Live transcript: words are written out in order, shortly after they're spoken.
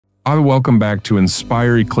Welcome back to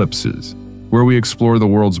Inspire Eclipses, where we explore the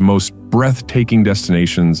world's most breathtaking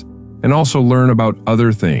destinations and also learn about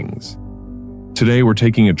other things. Today we're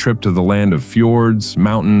taking a trip to the land of fjords,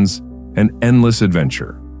 mountains, and endless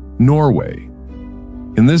adventure, Norway.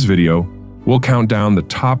 In this video, we'll count down the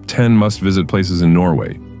top 10 must-visit places in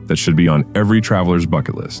Norway that should be on every traveler's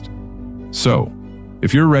bucket list. So,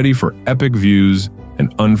 if you're ready for epic views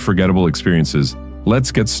and unforgettable experiences,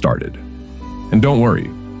 let's get started. And don't worry,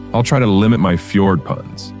 I'll try to limit my fjord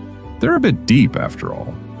puns. They're a bit deep after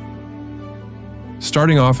all.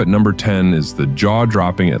 Starting off at number 10 is the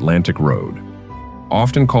jaw-dropping Atlantic Road,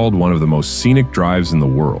 often called one of the most scenic drives in the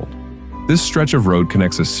world. This stretch of road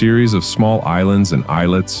connects a series of small islands and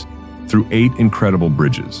islets through 8 incredible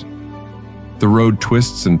bridges. The road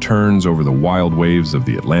twists and turns over the wild waves of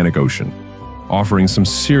the Atlantic Ocean, offering some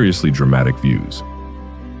seriously dramatic views.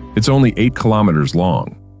 It's only 8 kilometers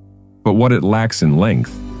long, but what it lacks in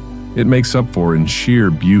length, it makes up for in sheer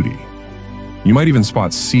beauty. You might even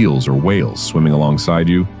spot seals or whales swimming alongside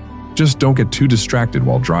you. Just don't get too distracted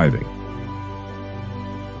while driving.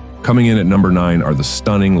 Coming in at number 9 are the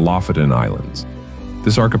stunning Lofoten Islands.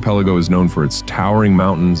 This archipelago is known for its towering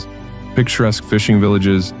mountains, picturesque fishing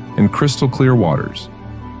villages, and crystal clear waters.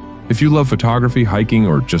 If you love photography, hiking,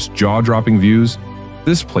 or just jaw-dropping views,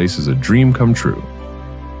 this place is a dream come true.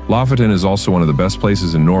 Lofoten is also one of the best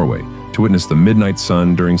places in Norway to witness the midnight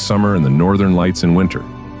sun during summer and the northern lights in winter.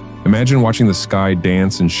 Imagine watching the sky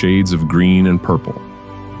dance in shades of green and purple.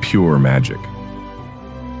 Pure magic.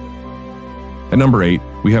 At number 8,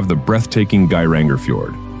 we have the breathtaking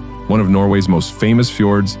Geirangerfjord, one of Norway's most famous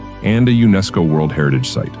fjords and a UNESCO World Heritage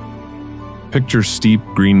Site. Picture steep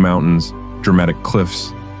green mountains, dramatic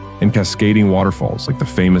cliffs, and cascading waterfalls like the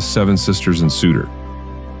famous Seven Sisters in Suder.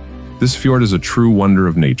 This fjord is a true wonder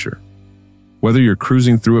of nature. Whether you're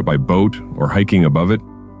cruising through it by boat or hiking above it,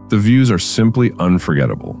 the views are simply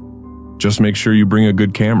unforgettable. Just make sure you bring a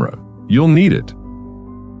good camera. You'll need it.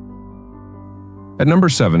 At number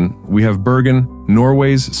 7, we have Bergen,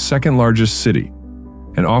 Norway's second largest city,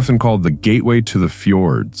 and often called the gateway to the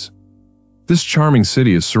fjords. This charming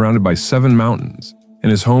city is surrounded by 7 mountains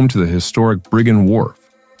and is home to the historic Bergen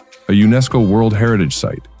Wharf, a UNESCO World Heritage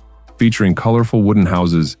Site featuring colorful wooden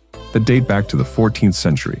houses that date back to the 14th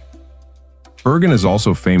century. Bergen is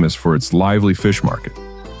also famous for its lively fish market,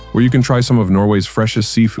 where you can try some of Norway's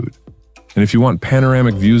freshest seafood. And if you want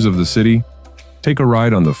panoramic views of the city, take a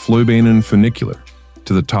ride on the Flybanen funicular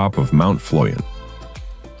to the top of Mount Fløyen.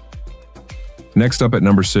 Next up at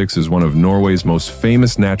number 6 is one of Norway's most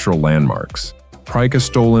famous natural landmarks,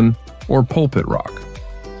 Preikestolen, or Pulpit Rock.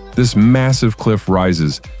 This massive cliff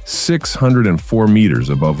rises 604 meters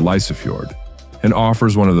above Lysefjord and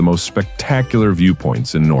offers one of the most spectacular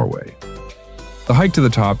viewpoints in Norway. The hike to the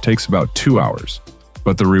top takes about 2 hours,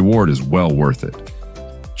 but the reward is well worth it.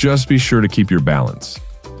 Just be sure to keep your balance.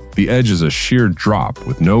 The edge is a sheer drop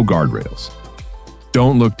with no guardrails.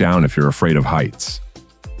 Don't look down if you're afraid of heights.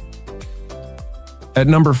 At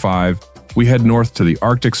number 5, we head north to the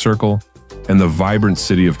Arctic Circle and the vibrant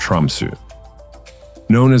city of Tromsø.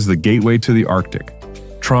 Known as the gateway to the Arctic,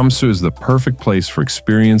 Tromsø is the perfect place for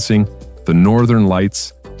experiencing the northern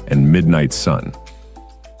lights and midnight sun.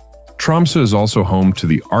 Tromsø is also home to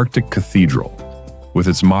the Arctic Cathedral, with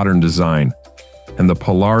its modern design, and the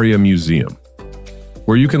Polaria Museum,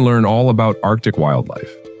 where you can learn all about Arctic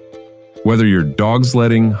wildlife. Whether you're dog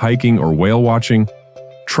sledding, hiking, or whale watching,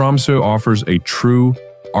 Tromsø offers a true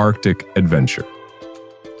Arctic adventure.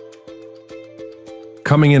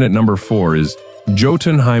 Coming in at number 4 is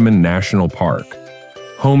Jotunheimen National Park,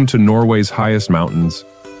 home to Norway's highest mountains,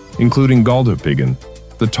 including Galdhøpiggen,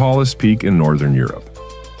 the tallest peak in Northern Europe.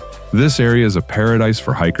 This area is a paradise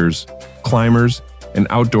for hikers, climbers, and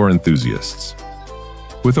outdoor enthusiasts.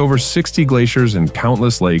 With over 60 glaciers and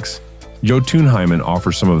countless lakes, Jotunheimen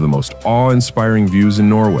offers some of the most awe-inspiring views in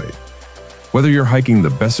Norway. Whether you're hiking the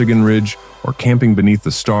Bergen Ridge or camping beneath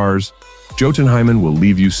the stars, Jotunheimen will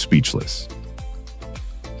leave you speechless.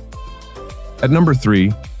 At number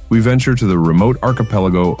 3, we venture to the remote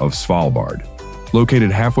archipelago of Svalbard,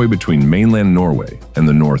 located halfway between mainland Norway and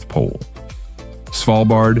the North Pole.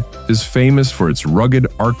 Svalbard is famous for its rugged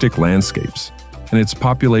Arctic landscapes and its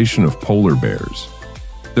population of polar bears.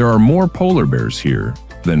 There are more polar bears here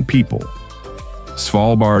than people.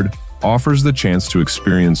 Svalbard offers the chance to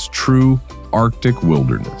experience true Arctic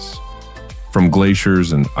wilderness. From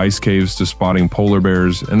glaciers and ice caves to spotting polar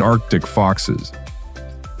bears and Arctic foxes.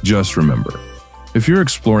 Just remember, if you're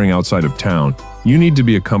exploring outside of town, you need to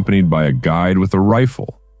be accompanied by a guide with a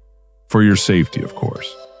rifle. For your safety, of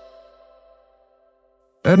course.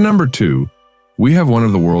 At number 2, we have one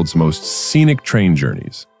of the world's most scenic train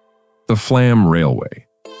journeys, the Flam Railway.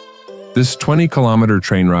 This 20-kilometer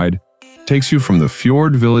train ride takes you from the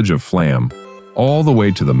fjord village of Flam all the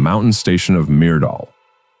way to the mountain station of Myrdal.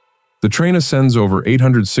 The train ascends over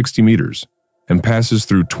 860 meters and passes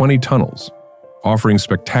through 20 tunnels, offering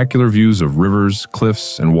spectacular views of rivers,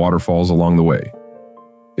 cliffs, and waterfalls along the way.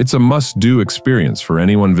 It's a must-do experience for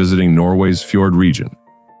anyone visiting Norway's fjord region.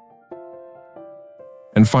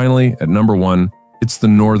 And finally, at number 1, it's the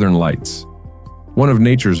Northern Lights, one of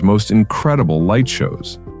nature's most incredible light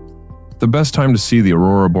shows. The best time to see the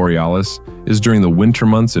aurora borealis is during the winter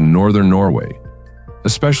months in northern Norway,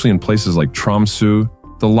 especially in places like Tromsø,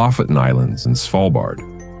 the Lofoten Islands, and Svalbard.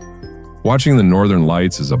 Watching the Northern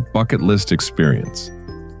Lights is a bucket list experience,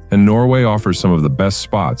 and Norway offers some of the best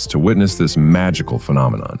spots to witness this magical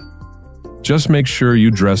phenomenon. Just make sure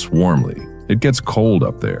you dress warmly. It gets cold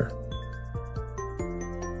up there.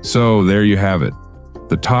 So there you have it,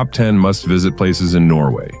 the top 10 must-visit places in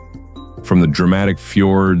Norway. From the dramatic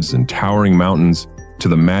fjords and towering mountains to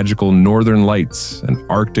the magical Northern Lights and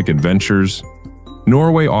Arctic adventures,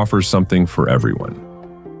 Norway offers something for everyone.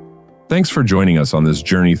 Thanks for joining us on this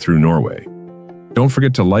journey through Norway. Don't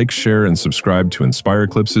forget to like, share, and subscribe to Inspire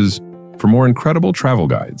Eclipses for more incredible travel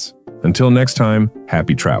guides. Until next time,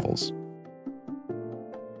 happy travels.